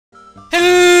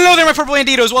there, my Purple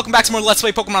Banditos, welcome back to more Let's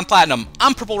Play Pokemon Platinum.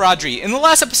 I'm PurpleRodri. In the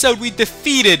last episode, we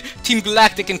defeated Team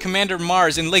Galactic and Commander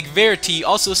Mars in Lake Verity,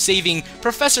 also saving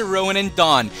Professor Rowan and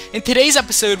Dawn. In today's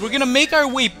episode, we're going to make our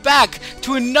way back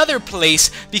to another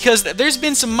place because there's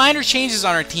been some minor changes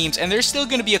on our teams, and there's still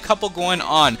going to be a couple going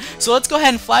on. So let's go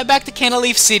ahead and fly back to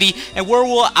Canalave City, and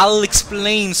I'll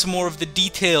explain some more of the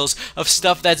details of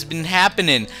stuff that's been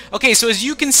happening. Okay, so as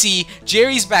you can see,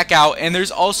 Jerry's back out, and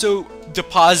there's also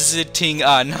depositing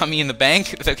Nami in the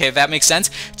bank. Okay, if that makes sense.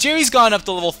 Jerry's gone up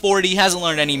to level 40, hasn't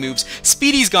learned any moves.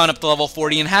 Speedy's gone up to level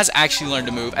 40 and has actually learned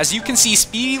a move. As you can see,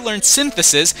 Speedy learned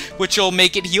Synthesis, which will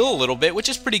make it heal a little bit, which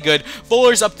is pretty good.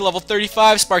 Volar's up to level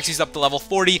 35, Sparksy's up to level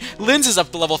 40, Lynn's is up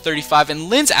to level 35, and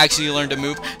Lynn's actually learned a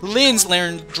move. Lynn's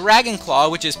learned Dragon Claw,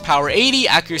 which is power 80,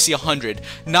 accuracy 100.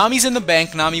 Nami's in the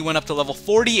bank. Nami went up to level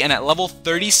 40, and at level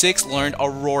 36 learned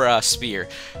Aurora Spear.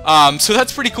 So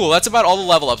that's pretty cool. That's about all the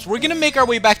level ups. We're gonna make our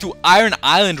way back to Iron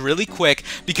Island really quick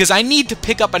because I need to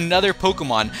pick up another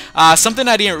Pokemon. Something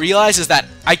I didn't realize is that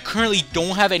I currently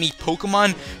don't have any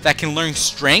Pokemon that can learn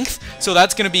Strength, so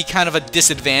that's going to be kind of a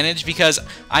disadvantage because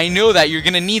I know that you're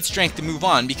going to need Strength to move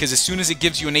on because as soon as it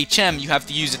gives you an HM, you have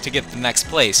to use it to get to the next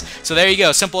place. So there you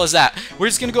go, simple as that. We're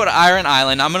just going to go to Iron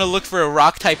Island. I'm going to look for a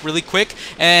rock type really quick,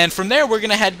 and from there we're going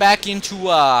to head back into,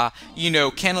 you know,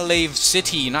 Canalave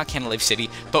City, not Canalave City,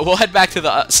 but we'll head back to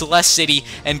the Celeste City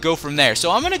and go from there.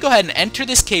 So I'm going to go ahead and enter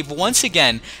this cave once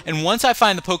again, and once I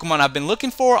find the Pokemon I've been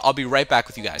looking for, I'll be right back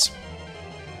with you guys.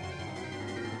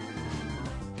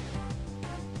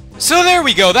 So there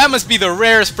we go, that must be the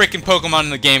rarest freaking Pokemon in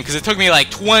the game because it took me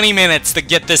like 20 minutes to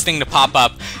get this thing to pop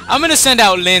up. I'm going to send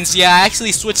out Lynn's. Yeah, I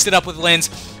actually switched it up with Lynn's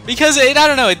because I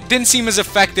don't know, it didn't seem as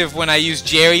effective when I used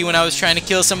Jerry when I was trying to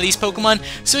kill some of these Pokemon.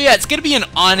 So yeah, it's going to be an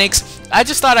Onix. I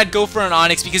just thought I'd go for an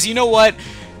Onix because you know what?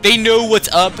 They know what's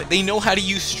up, they know how to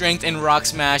use Strength and Rock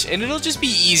Smash, and it'll just be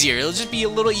easier. It'll just be a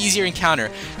little easier encounter.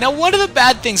 Now, one of the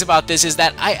bad things about this is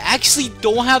that I actually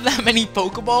don't have that many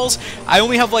Pokeballs. I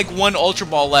only have like one Ultra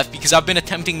Ball left because I've been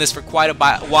attempting this for quite a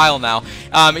while now.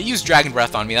 It used Dragon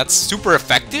Breath on me. That's super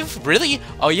effective? Really?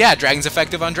 Oh yeah, Dragon's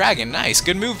effective on Dragon. Nice,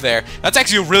 good move there. That's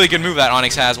actually a really good move that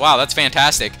Onix has. Wow, that's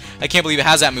fantastic. I can't believe it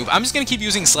has that move. I'm just going to keep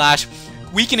using Slash,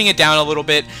 weakening it down a little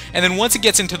bit, and then once it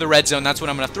gets into the red zone, that's when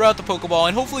I'm going to throw out the Pokeball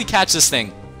and hopefully catch this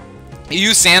thing. You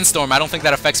use Sandstorm. I don't think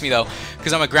that affects me though,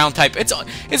 because I'm a ground type. It's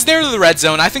there to the red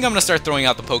zone. I think I'm going to start throwing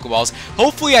out the Pokeballs.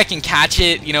 Hopefully I can catch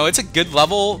it. You know, it's a good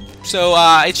level, so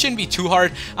it shouldn't be too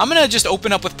hard. I'm going to just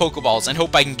open up with Pokeballs and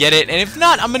hope I can get it, and if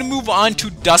not, I'm going to move on to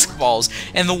Dusk Balls,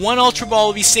 and the one Ultra Ball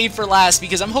will be saved for last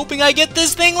because I'm hoping I get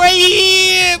this thing right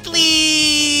here,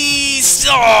 please.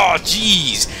 Oh,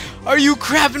 jeez. Are you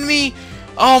crapping me?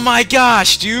 Oh my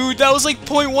gosh, dude, that was like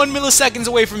 0.1 milliseconds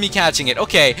away from me catching it.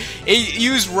 Okay, it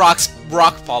used Rock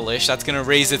Polish. That's going to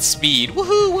raise its speed.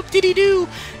 Woohoo, whoop-diddy-doo.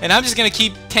 And I'm just going to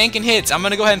keep tanking hits. I'm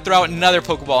going to go ahead and throw out another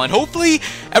Pokeball. And hopefully,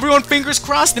 everyone fingers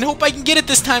crossed and hope I can get it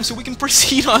this time so we can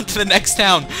proceed on to the next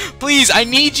town. Please, I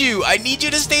need you. I need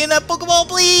you to stay in that Pokeball,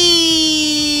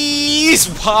 please.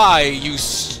 Why, you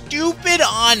stupid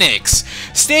Onix?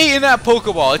 Stay in that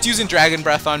Pokeball. It's using Dragon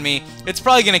Breath on me. It's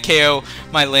probably going to KO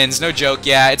my Lynn's. No joke.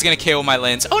 Yeah, it's going to KO my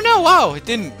Lynn's. Oh, no. Wow. It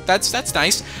didn't. That's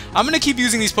nice. I'm going to keep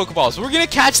using these Pokeballs. We're going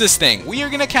to catch this thing. We are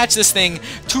going to catch this thing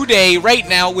today, right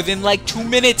now, within like 2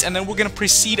 minutes, and then we're going to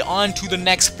proceed on to the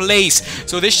next place.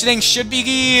 So this thing should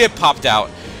be popped out.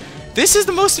 This is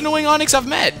the most annoying Onix I've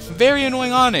met. Very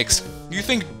annoying Onix. You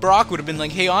think Brock would have been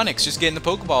like, hey, Onix, just get in the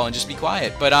Pokeball and just be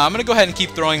quiet. But I'm going to go ahead and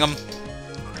keep throwing them.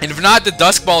 And if not, the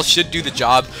Dusk Ball should do the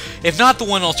job. If not, the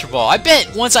one Ultra Ball. I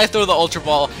bet once I throw the Ultra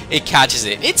Ball, it catches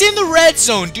it. It's in the red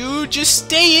zone, dude. Just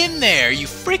stay in there, you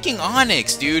freaking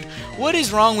Onix, dude. What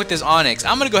is wrong with this Onix?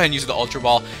 I'm going to go ahead and use the Ultra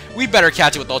Ball. We better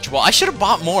catch it with the Ultra Ball. I should have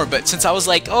bought more, but since I was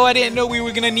like, oh, I didn't know we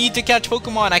were going to need to catch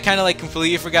Pokemon, I kind of like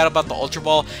completely forgot about the Ultra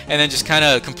Ball, and then just kind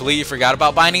of completely forgot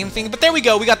about buying anything. But there we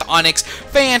go. We got the Onix.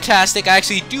 Fantastic. I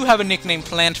actually do have a nickname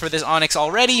planned for this Onix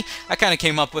already. I kind of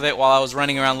came up with it while I was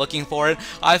running around looking for it.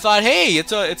 I thought, hey,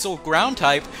 it's a ground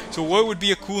type, so what would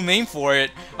be a cool name for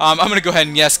it? I'm going to go ahead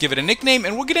and, yes, give it a nickname,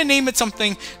 and we're going to name it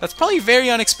something that's probably very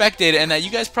unexpected and that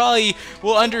you guys probably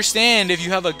will understand if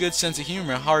you have a good sense of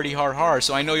humor. Hardy har har,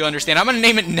 so I know you'll understand. I'm going to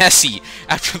name it Nessie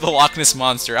after the Loch Ness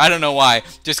Monster. I don't know why.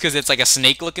 Just because it's like a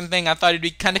snake looking thing, I thought it'd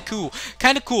be kind of cool.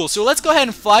 Kind of cool. So let's go ahead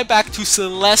and fly back to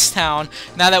Celeste Town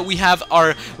now that we have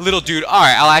our little dude.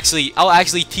 Alright, I'll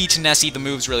actually teach Nessie the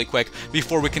moves really quick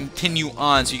before we continue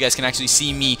on so you guys can actually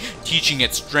see me teaching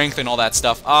it Strength and all that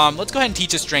stuff. Let's go ahead and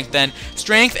teach it Strength then.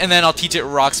 Strength, and then I'll teach it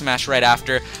Rock Smash right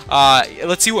after.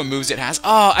 Let's see what moves it has.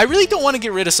 I really don't want to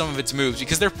get rid of some of its moves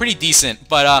because they're pretty decent,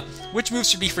 but which moves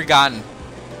should be forgotten?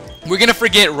 We're going to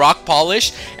forget Rock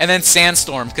Polish and then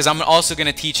Sandstorm, because I'm also going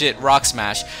to teach it Rock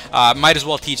Smash. Might as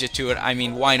well teach it to it. I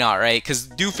mean, why not, right? Because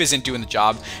Doof isn't doing the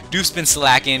job. Doof's been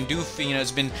slacking. Doof, you know,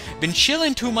 has been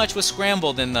chilling too much with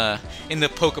Scrambled in the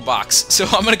Pokebox. So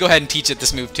I'm going to go ahead and teach it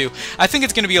this move too. I think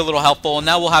it's going to be a little helpful, and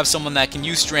now we'll have someone that can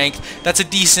use Strength. That's a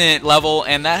decent level,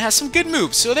 and that has some good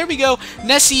moves. So there we go.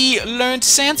 Nessie learned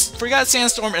forgot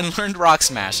Sandstorm and learned Rock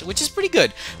Smash, which is pretty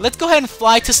good. Let's go ahead and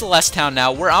fly to Celeste Town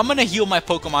now, where I'm going to heal my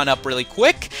Pokemon up really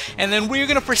quick, and then we're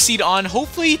gonna proceed on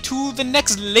hopefully to the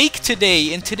next lake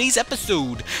today in today's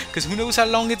episode, because who knows how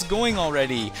long it's going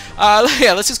already.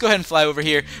 Yeah, let's just go ahead and fly over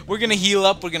here. We're gonna heal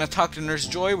up. We're gonna talk to Nurse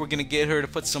Joy. We're gonna get her to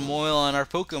put some oil on our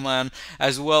Pokemon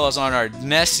as well as on our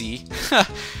Nessie.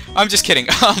 I'm just kidding.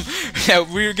 Yeah,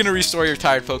 we're gonna restore your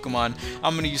tired Pokemon.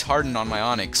 I'm gonna use Harden on my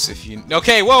Onix. If you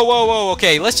okay, whoa.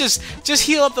 Okay, let's just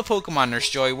heal up the Pokemon, Nurse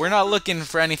Joy. We're not looking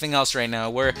for anything else right now.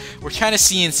 We're kind of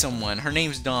seeing someone. Her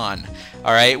name's Dawn.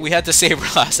 Alright, we had to save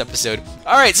her last episode.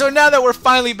 Alright, so now that we're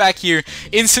finally back here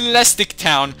in Celestic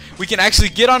Town, we can actually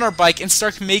get on our bike and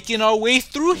start making our way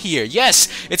through here. Yes,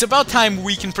 it's about time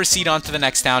we can proceed on to the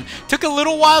next town. Took a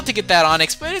little while to get that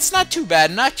Onix, but it's not too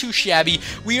bad, not too shabby.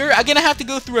 We are going to have to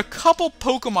go through a couple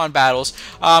Pokemon battles.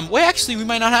 Wait, actually, we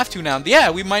might not have to now.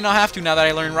 Yeah, we might not have to now that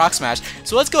I learned Rock Smash.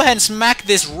 So let's go ahead and smack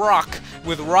this rock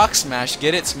with Rock Smash.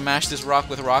 Get it? Smash this rock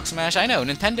with Rock Smash. I know,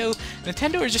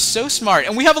 Nintendo is just so smart.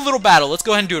 And we have a little battle. Let's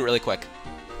go ahead and do it really quick.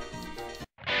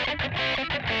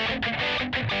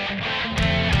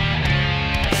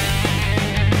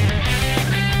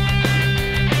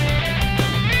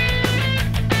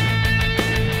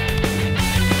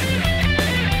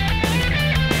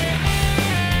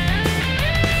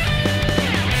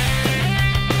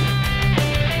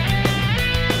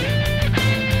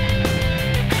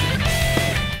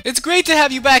 It's great to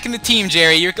have you back in the team,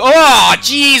 Jerry. Oh,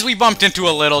 jeez, we bumped into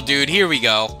a little dude. Here we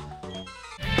go.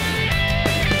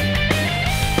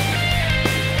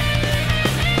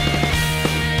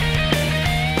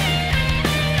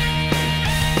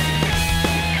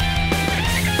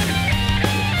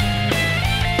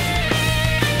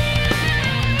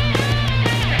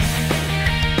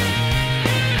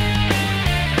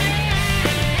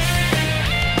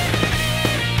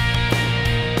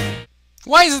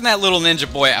 Why isn't that little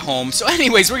ninja boy at home? So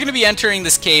anyways, we're going to be entering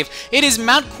this cave. It is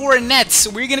Mount Coronet, so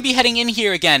we're going to be heading in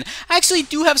here again. I actually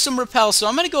do have some repel, so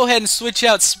I'm going to go ahead and switch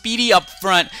out Speedy up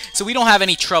front so we don't have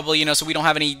any trouble, you know, so we don't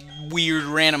have any weird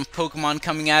random Pokemon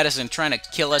coming at us and trying to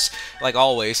kill us, like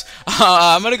always.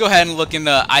 I'm going to go ahead and look in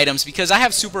the items because I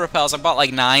have super repels. I bought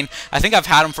like 9. I think I've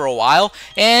had them for a while.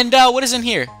 And what is in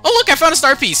here? Oh, look, I found a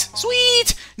star piece.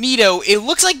 Sweet! Neato. It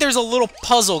looks like there's a little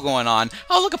puzzle going on.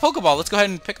 Oh, look, a Pokeball. Let's go ahead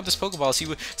and pick up this Pokeball,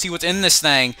 see what's in this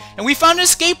thing. And we found an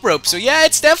escape rope. So yeah,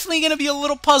 it's definitely going to be a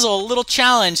little puzzle, a little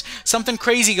challenge, something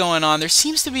crazy going on. There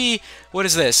seems to be, what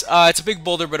is this? It's a big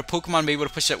boulder, but a Pokemon may be able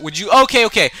to push it. Would you?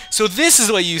 Okay. So this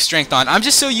is what you use strength on. I'm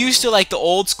just so used to like the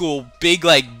old school big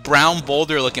like brown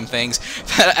boulder looking things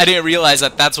that I didn't realize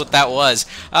that that's what that was.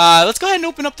 Let's go ahead and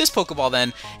open up this Pokeball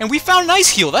then. And we found an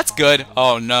Ice Heal. That's good.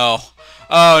 Oh no.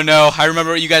 Oh no, I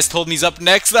remember what you guys told me is up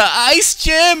next, the Ice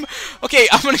Gym! Okay,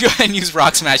 I'm gonna go ahead and use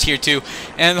Rock Smash here too,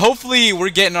 and hopefully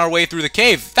we're getting our way through the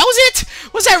cave. That was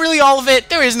it? Was that really all of it?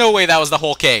 There is no way that was the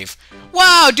whole cave.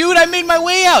 Wow, dude, I made my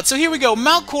way out. So here we go,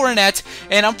 Mount Coronet,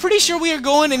 and I'm pretty sure we are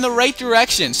going in the right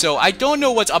direction. So I don't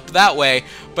know what's up that way,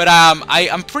 but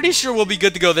I'm pretty sure we'll be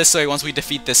good to go this way once we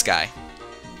defeat this guy.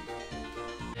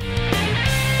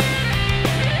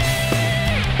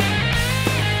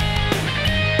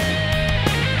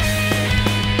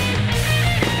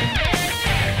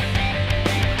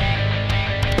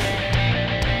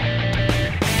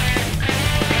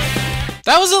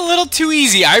 That was a little too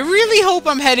easy. I really hope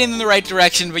I'm heading in the right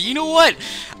direction, but you know what?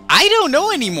 I don't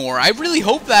know anymore. I really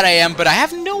hope that I am, but I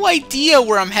have no idea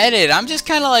where I'm headed. I'm just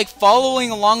kind of like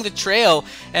following along the trail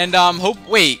and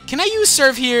wait, can I use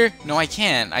serve here? No, I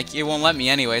can't. It won't let me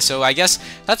anyway, so I guess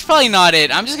that's probably not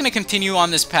it. I'm just going to continue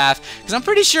on this path because I'm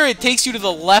pretty sure it takes you to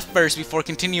the left first before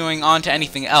continuing on to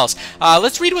anything else.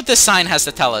 Let's read what this sign has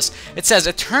to tell us. It says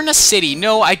Eterna City.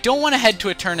 No, I don't want to head to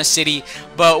Eterna City,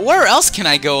 but where else can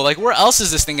I go? Like, where else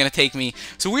is this thing going to take me?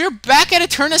 So we're back at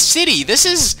Eterna City. This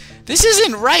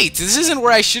isn't right. This isn't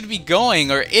where I should be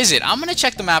going, or is it? I'm going to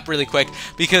check the map really quick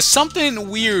because something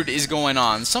weird is going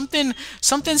on. Something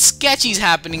sketchy is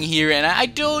happening here, and I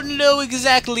don't know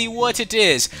exactly what it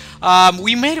is.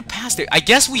 We made it past it. I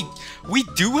guess we we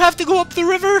do have to go up the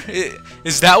river?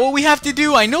 Is that what we have to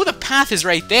do? I know the path is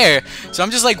right there, so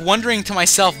I'm just like wondering to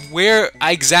myself where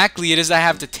exactly it is I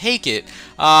have to take it.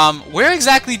 Where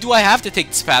exactly do I have to take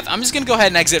this path? I'm just gonna go ahead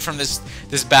and exit from this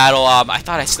battle. I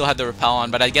thought I still had the rappel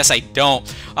on, but I guess I don't.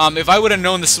 If I would have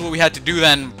known this is what we had to do,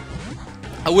 then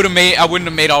I wouldn't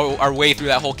have made our way through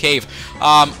that whole cave.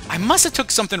 I must have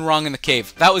took something wrong in the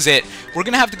cave. That was it. We're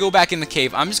gonna have to go back in the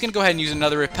cave. I'm just gonna go ahead and use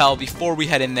another rappel before we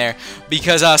head in there,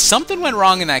 because something went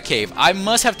wrong in that cave. I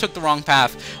must have took the wrong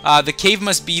path. The cave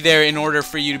must be there in order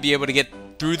for you to be able to get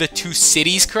through the 2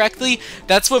 cities correctly.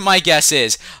 That's what my guess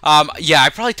is. Yeah,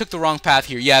 I probably took the wrong path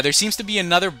here. Yeah, there seems to be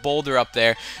another boulder up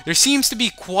there. There seems to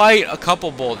be quite a couple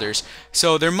boulders.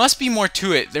 So there must be more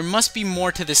to it. There must be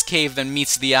more to this cave than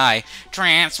meets the eye.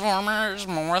 Transformers,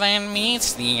 more than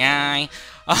meets the eye.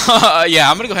 Yeah,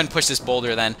 I'm gonna go ahead and push this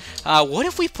boulder then. What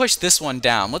if we push this one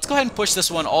down? Let's go ahead and push this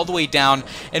one all the way down,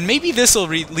 and maybe this will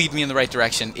lead me in the right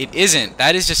direction. It isn't.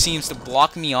 That just seems to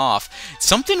block me off.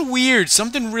 Something weird,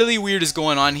 something really weird is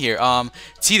going on here.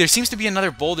 See, there seems to be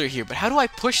another boulder here, but how do I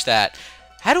push that?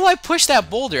 How do I push that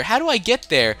boulder? How do I get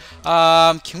there?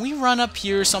 Can we run up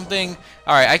here or something?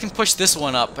 Alright, I can push this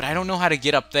one up, but I don't know how to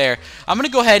get up there. I'm gonna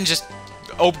go ahead and just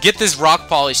get this rock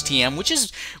polish TM,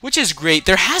 which is great.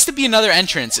 There has to be another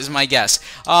entrance, is my guess.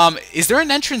 Is there an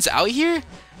entrance out here?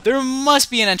 There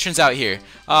must be an entrance out here.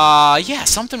 Yeah,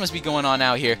 something must be going on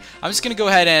out here. I'm just gonna go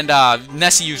ahead and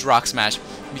Nessie use Rock Smash,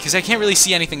 because I can't really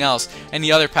see anything else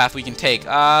any other path we can take.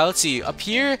 Let's see, up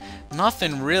here,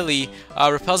 nothing really.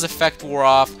 Repel's effect wore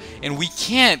off, and we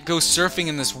can't go surfing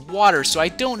in this water, so I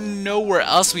don't know where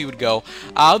else we would go.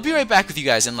 I'll be right back with you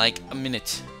guys in like a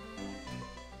minute.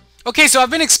 Okay, so I've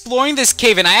been exploring this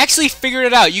cave, and I actually figured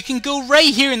it out. You can go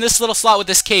right here in this little slot with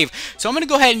this cave. So I'm going to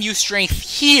go ahead and use strength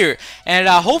here, and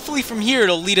hopefully from here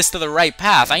it'll lead us to the right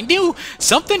path. I knew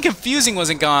something confusing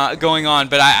wasn't going on,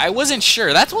 but I wasn't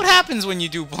sure. That's what happens when you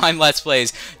do blind Let's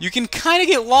Plays. You can kind of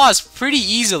get lost pretty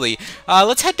easily.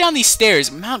 Let's head down these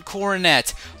stairs. Mount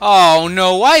Coronet. Oh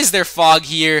no, why is there fog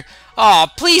here? Oh,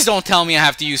 please don't tell me I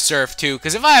have to use Surf too,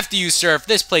 because if I have to use Surf,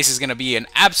 this place is going to be an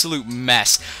absolute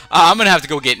mess. I'm going to have to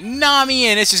go get Nami,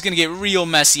 and it's just going to get real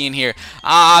messy in here.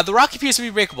 The rock appears to be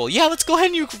breakable. Yeah, let's go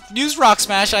ahead and use Rock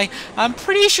Smash. I'm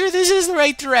pretty sure this is the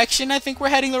right direction. I think we're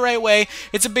heading the right way.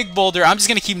 It's a big boulder. I'm just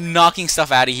going to keep knocking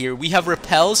stuff out of here. We have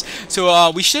repels,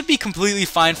 so we should be completely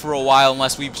fine for a while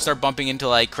unless we start bumping into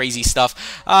like crazy stuff.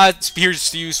 Here's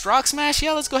to use Rock Smash.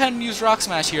 Yeah, let's go ahead and use Rock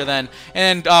Smash here then.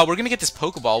 And we're going to get this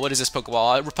Pokeball. What is this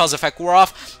Pokeball? Repel's effect wore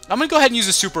off. I'm going to go ahead and use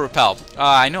a Super Repel.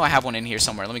 I know I have one in here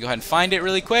somewhere. Let me go ahead and find it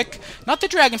really quick. Not the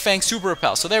Dragon Fang, Super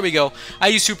Repel. So there we go. I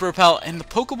use Super Repel, and the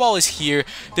Pokeball is here.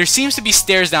 There seems to be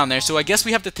stairs down there, so I guess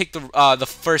we have to take the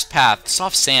first path.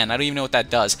 Soft sand. I don't even know what that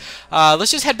does.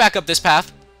 Let's just head back up this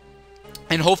path,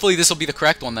 and hopefully this will be the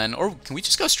correct one then. Or can we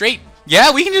just go straight?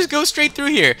 Yeah, we can just go straight through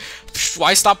here.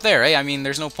 Why stop there, eh? I mean,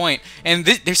 there's no point. And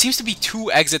there seems to be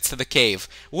 2 exits to the cave.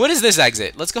 What is this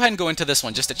exit? Let's go ahead and go into this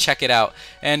one just to check it out.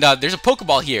 And there's a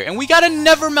Pokeball here. And we got a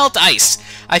Never Melt Ice.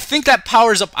 I think that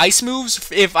powers up ice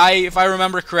moves, if I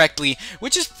remember correctly,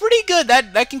 which is pretty good.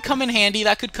 That can come in handy.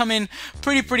 That could come in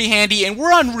pretty handy. And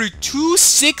we're on Route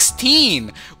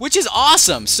 216, which is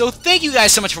awesome. So thank you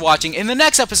guys so much for watching. In the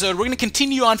next episode, we're going to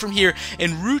continue on from here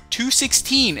in Route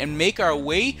 216 and make our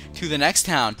way to the next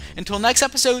town. Until next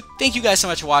episode, thank you guys so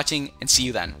much for watching, and see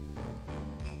you then.